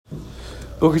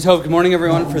Boker Tov, good morning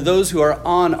everyone. For those who are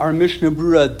on our Mishnah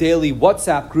Brura daily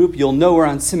WhatsApp group, you'll know we're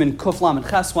on Siman Kuf Lamed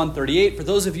Ches 138. For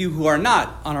those of you who are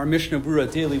not on our Mishnah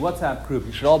Brura daily WhatsApp group,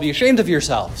 you should all be ashamed of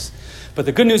yourselves. But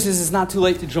the good news is it's not too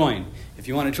late to join. If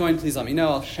you want to join, please let me know.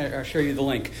 I'll share you the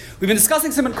link. We've been discussing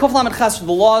Siman Kuf Lamed Ches for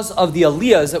the laws of the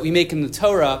aliyahs that we make in the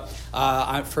Torah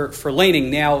for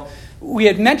laning. Now, we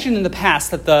had mentioned in the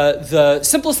past that the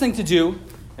simplest thing to do,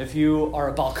 if you are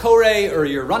a Bal Koreh or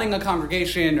you're running a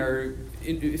congregation or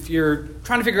if you're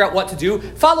trying to figure out what to do,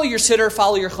 follow your siddur,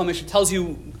 follow your chumash. It tells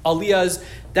you aliyahs.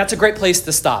 That's a great place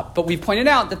to stop. But we pointed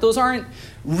out that those aren't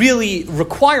really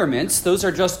requirements. Those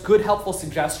are just good, helpful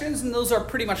suggestions, and those are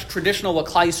pretty much traditional what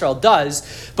Klal Yisrael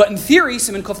does. But in theory,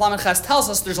 Siman Kuf Lamed Ches tells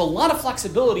us there's a lot of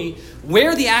flexibility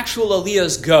where the actual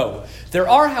aliyahs go. There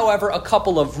are, however, a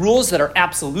couple of rules that are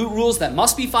absolute rules that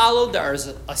must be followed. There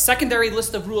is a secondary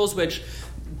list of rules which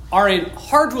aren't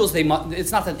hard rules.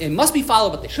 It's not that it must be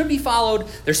followed, but they should be followed.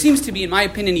 There seems to be, in my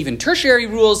opinion, even tertiary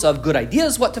rules of good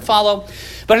ideas what to follow.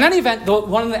 But in any event,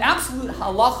 one of the absolute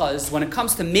halachas when it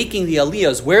comes to making the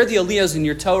aliyahs, where the aliyahs in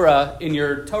your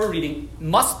Torah reading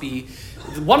must be,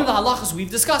 one of the halachas we've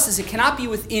discussed is it cannot be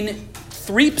within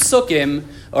 3 psukim,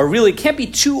 or really can't be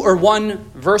 2 or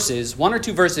 1 verses, 1 or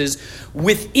 2 verses,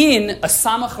 within a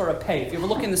samach or a pei. If you ever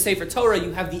look in the Sefer Torah,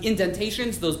 you have the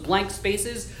indentations, those blank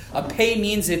spaces. A pei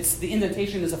means the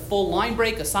indentation is a full line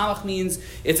break. A samach means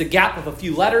it's a gap of a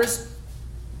few letters.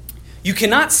 You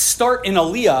cannot start an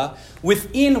aliyah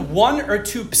within 1 or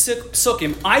 2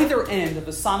 psukim, either end of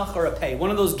a samach or a pei,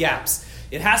 one of those gaps.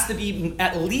 It has to be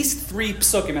at least 3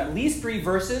 psukim, at least 3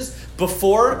 verses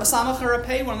before a samach or a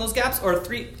pei, one of those gaps, or at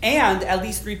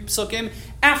least 3 psukim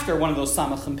after one of those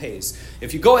samach and peis.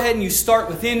 If you go ahead and you start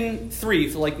within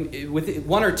 3, with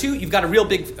 1 or 2, you've got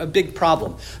a big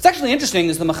problem. What's actually interesting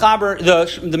is the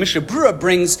Mishnah Brura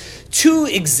brings 2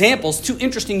 examples, 2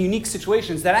 interesting, unique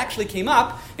situations that actually came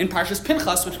up in Parshas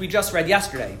Pinchas, which we just read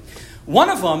yesterday.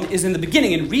 One of them is in the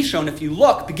beginning, in Rishon. If you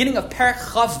look, beginning of Perek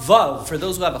Chav Vav, for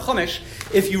those who have a chumash,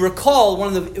 if you recall,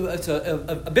 it's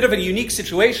a bit of a unique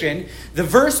situation. The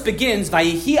verse begins,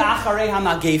 Vayihi acharei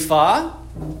hamagefa,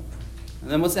 and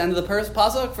then what's the end of the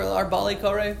pasuk for our Bal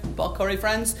Koreh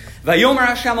friends? Vayomer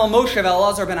Hashem al Moshe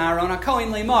ve'Elazar ben Aaron hakohen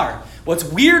leimar. What's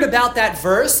weird about that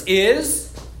verse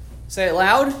is, say it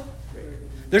loud,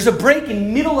 there's a break in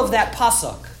the middle of that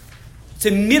pasuk. It's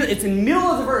in the middle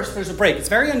of the verse, there's a break. It's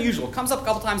very unusual. It comes up a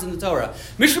couple times in the Torah.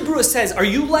 Mishnah Brura says, are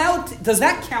you allowed, does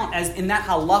that count as, in that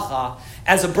halacha,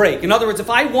 as a break? In other words,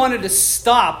 if I wanted to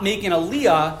stop making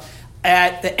aliyah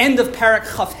at the end of Perek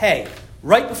Chav Hei,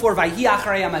 right before Vayi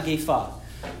Acharei HaMagefa.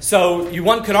 So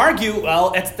one could argue, well,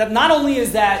 that not only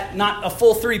is that not a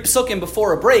full 3 psukim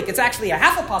before a break, it's actually a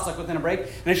half a pasuk within a break,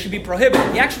 and it should be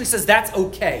prohibited. He actually says that's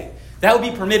okay. That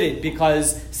would be permitted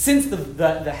because since the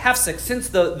hefsek, since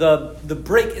the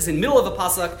break is in the middle of a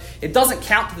pasuk, it doesn't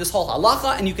count to this whole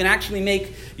halacha, and you can actually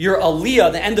make your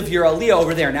aliyah, the end of your aliyah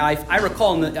over there. Now, I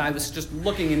recall, I was just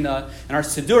looking in our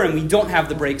siddurim, we don't have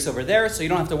the breaks over there, so you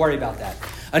don't have to worry about that.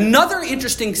 Another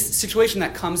interesting situation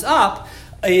that comes up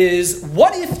is,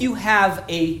 what if you have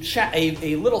a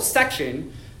little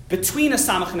section between a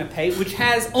samach and a pei, which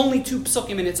has only 2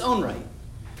 psukim in its own right?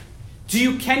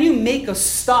 Can you make a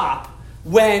stop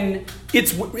when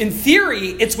it's, in theory,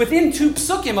 it's within 2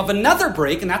 psukim of another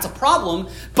break, and that's a problem,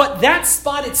 but that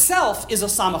spot itself is a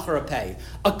samach or a pei?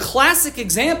 A classic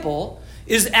example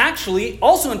is actually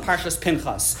also in Parshas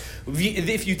Pinchas.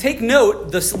 If you take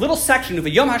note, this little section of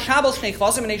Yom HaShabbat Shnei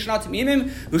Chvazim B'nei Shana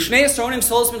Tamimim U'Shnei Esronim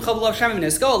Solos Min Chavulav Shem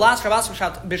V'Niska Alas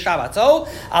Shabbat B'Shabbato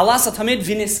Alas HaTamid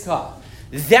V'Niska.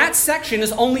 That section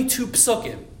is only 2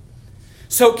 psukim.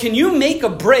 So can you make a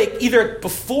break either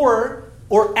before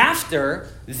or after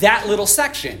that little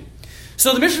section?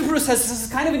 So the Mishnah Brura says this is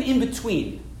kind of an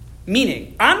in-between.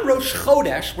 Meaning, on Rosh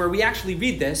Chodesh, where we actually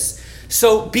read this,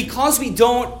 so because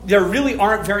there really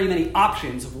aren't very many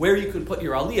options of where you can put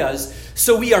your aliyahs,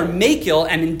 so we are makil,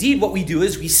 and indeed what we do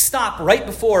is we stop right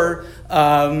before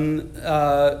Rav Yom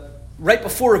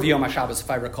HaShabbos,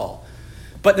 if I recall.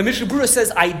 But the Mishnah Brura says,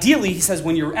 ideally, he says,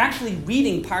 when you're actually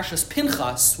reading Parshas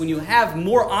Pinchas, when you have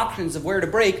more options of where to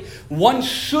break, one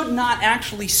should not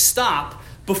actually stop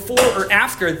before or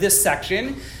after this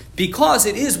section, because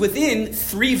it is within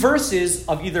 3 verses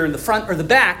of either in the front or the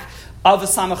back of a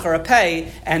samach or a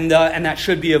pei, and that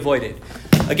should be avoided.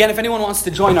 Again, if anyone wants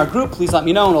to join our group, please let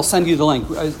me know, and I'll send you the link.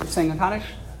 Saying a Kaddish?